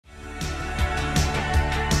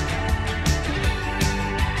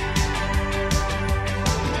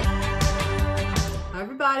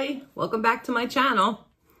everybody, welcome back to my channel.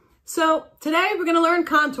 So today we're going to learn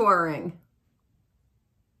contouring.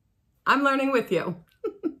 I'm learning with you.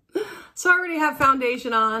 So I already have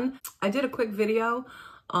foundation on. I did a quick video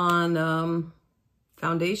on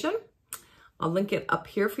foundation. I'll link it up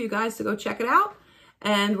here for you guys to go check it out.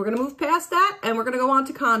 And we're going to move past that and we're going to go on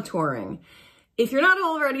to contouring. If you're not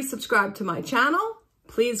already subscribed to my channel,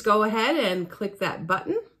 please go ahead and click that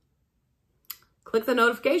button. Click the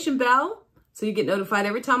notification bell so you get notified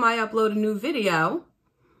every time I upload a new video.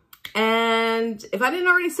 And if I didn't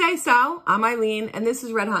already say so, I'm Eileen and this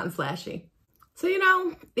is Red Hot and Flashy. So, you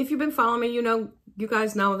know, if you've been following me, you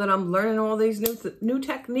guys know that I'm learning all these new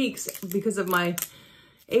techniques because of my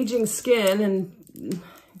aging skin and,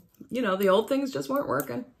 you know, the old things just weren't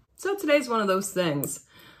working. So today's one of those things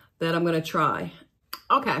that I'm going to try.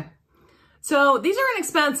 Okay. So these are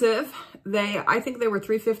inexpensive. I think they were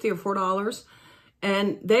 $3.50 or $4.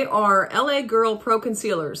 And they are LA Girl Pro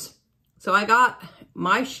Concealers. So I got,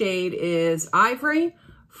 my shade is Ivory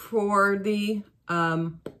for the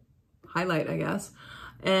highlight, I guess.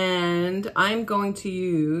 And I'm going to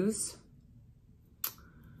use,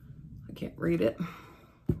 I can't read it,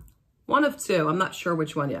 one of two. I'm not sure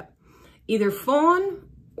which one yet. Either fawn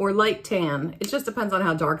or light tan. It just depends on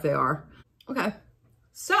how dark they are. Okay,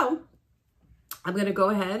 so I'm going to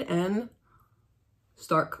go ahead and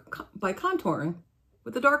start by contouring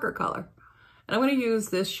with the darker color. And I'm going to use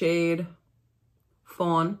this shade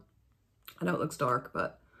Fawn. I know it looks dark,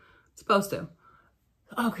 but it's supposed to.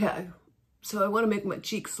 Okay, so I want to make my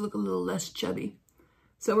cheeks look a little less chubby.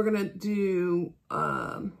 So we're going to do,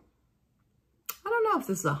 I don't know if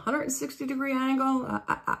this is a 160-degree angle.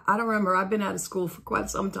 I don't remember. I've been out of school for quite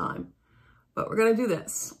some time. But we're going to do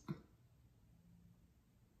this.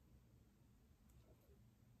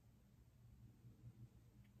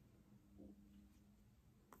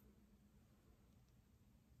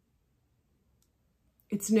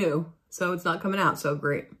 It's new, so it's not coming out so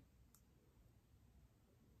great.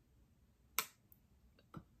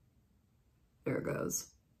 There it goes.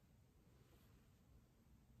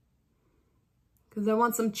 Because I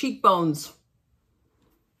want some cheekbones.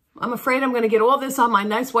 I'm afraid I'm going to get all this on my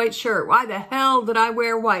nice white shirt. Why the hell did I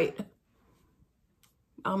wear white?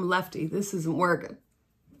 I'm lefty. This isn't working.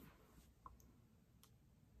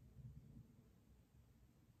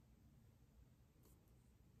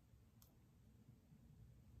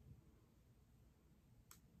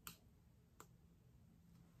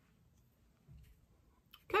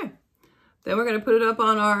 Okay, then we're going to put it up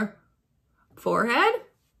on our forehead.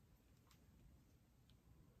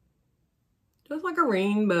 Just like a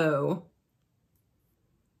rainbow.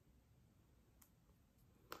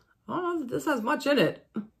 I don't know if this has much in it.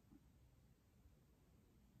 Here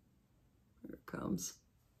it comes.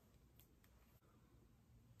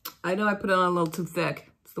 I know I put it on a little too thick.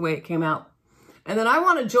 It's the way it came out. And then I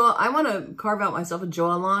want to carve out myself a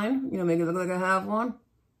jawline, you know, make it look like I have one.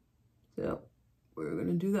 So we're going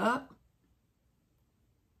to do that.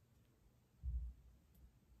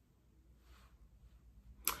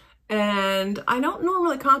 And I don't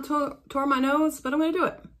normally contour my nose, but I'm going to do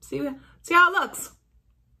it. See how it looks.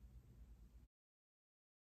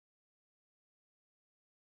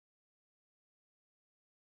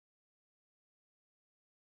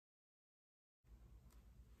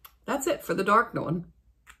 That's it for the dark one.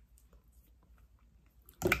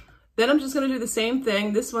 Then I'm just going to do the same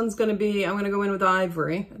thing. This one's going to be, I'm going to go in with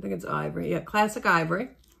Ivory. I think it's Ivory. Yeah, Classic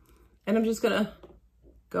Ivory. And I'm just going to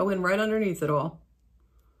go in right underneath it all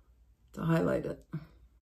to highlight it.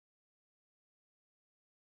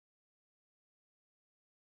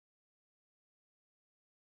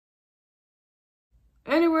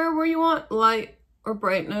 Anywhere where you want light or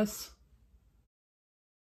brightness.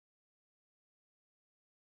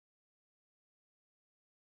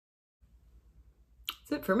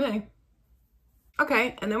 That's it for me.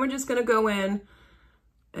 Okay, and then we're just going to go in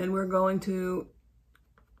and we're going to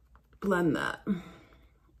blend that.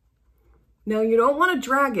 Now you don't want to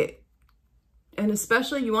drag it. And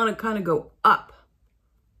especially you want to kind of go up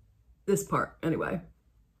this part anyway.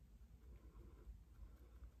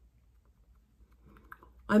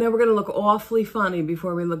 I know we're going to look awfully funny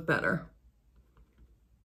before we look better.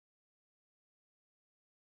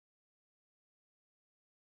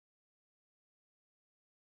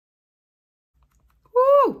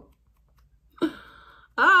 Woo!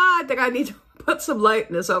 I think I need to put some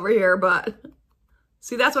lightness over here, but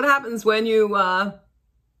see, that's what happens when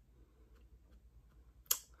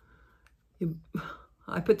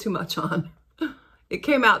I put too much on. It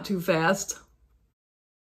came out too fast.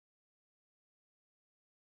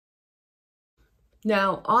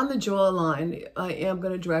 Now, on the jawline, I am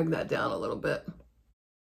going to drag that down a little bit.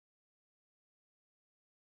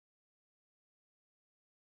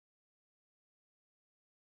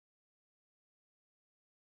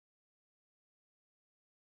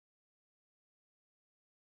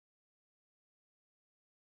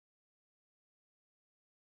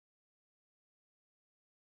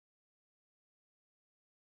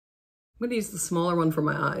 I'm gonna use the smaller one for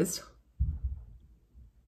my eyes.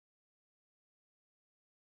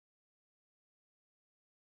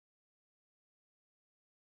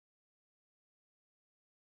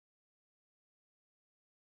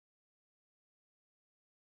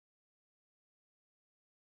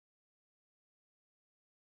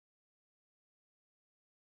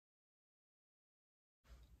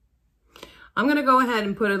 I'm gonna go ahead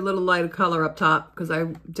and put a little light of color up top because I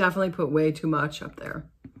definitely put way too much up there.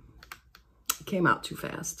 It came out too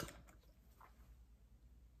fast.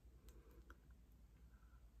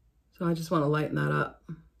 So I just want to lighten that up.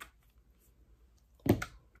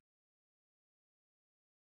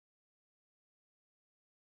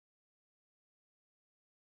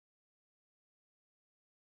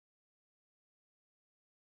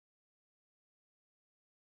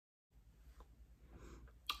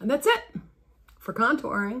 And that's it for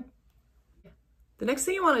contouring. The next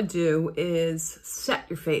thing you want to do is set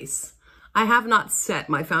your face. I have not set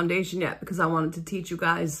my foundation yet because I wanted to teach you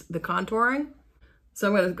guys the contouring. So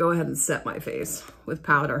I'm going to go ahead and set my face with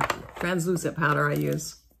powder, translucent powder I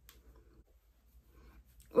use.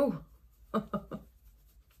 Oh, I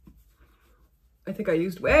think I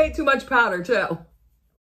used way too much powder too.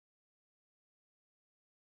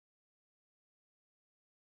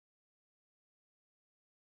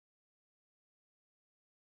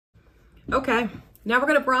 Okay, now we're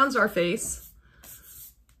gonna bronze our face.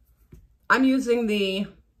 I'm using the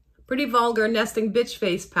Pretty Vulgar Nesting Bitch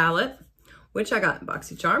Face palette, which I got in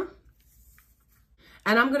BoxyCharm.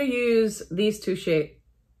 And I'm gonna use these two shades.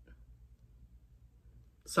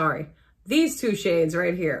 These two shades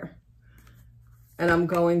right here. And I'm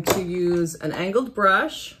going to use an angled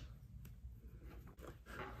brush.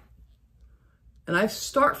 And I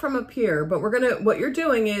start from up here, but what you're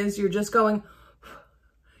doing is you're going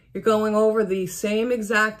over the same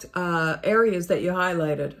exact areas that you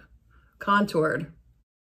highlighted, contoured.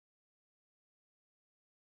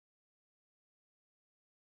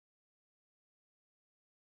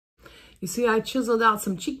 You see, I chiseled out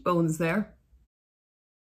some cheekbones there.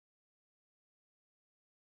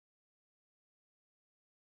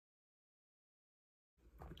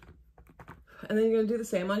 And then you're gonna do the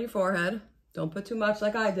same on your forehead. Don't put too much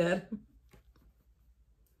like I did.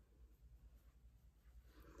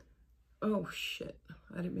 Oh shit,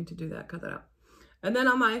 I didn't mean to do that, cut that out. And then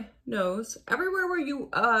on my nose, everywhere where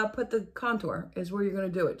you put the contour is where you're gonna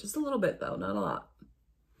do it. Just a little bit though, not a lot.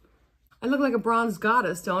 I look like a bronze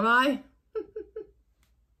goddess, don't I?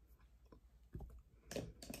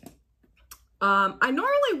 I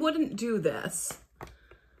normally wouldn't do this,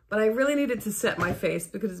 but I really needed to set my face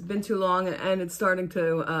because it's been too long and it's starting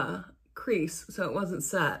to crease, so it wasn't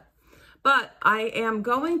set. But I am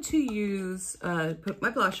going to use, put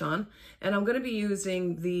my blush on, and I'm going to be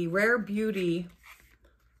using the Rare Beauty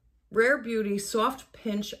Soft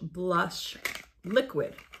Pinch Blush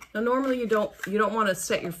Liquid. Now, normally you don't want to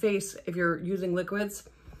set your face if you're using liquids,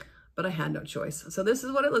 but I had no choice. So this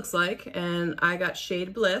is what it looks like, and I got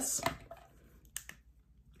shade Bliss.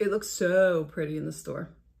 It looks so pretty in the store.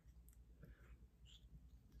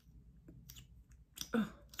 Oh,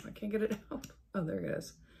 I can't get it out. Oh, there it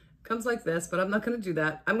is. Comes like this, but I'm not going to do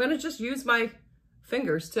that. I'm going to just use my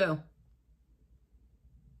fingers too.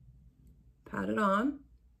 Pat it on.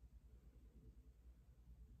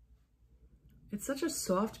 It's such a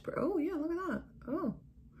soft, oh yeah, look at that. Oh,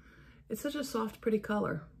 it's such a soft, pretty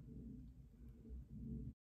color.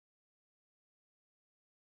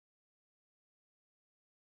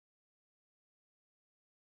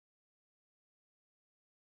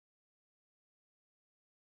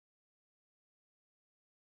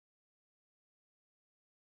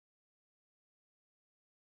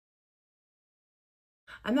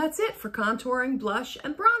 And that's it for contouring, blush,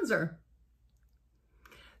 and bronzer.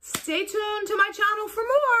 Stay tuned to my channel for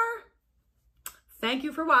more. Thank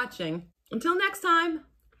you for watching. Until next time,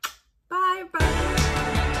 bye.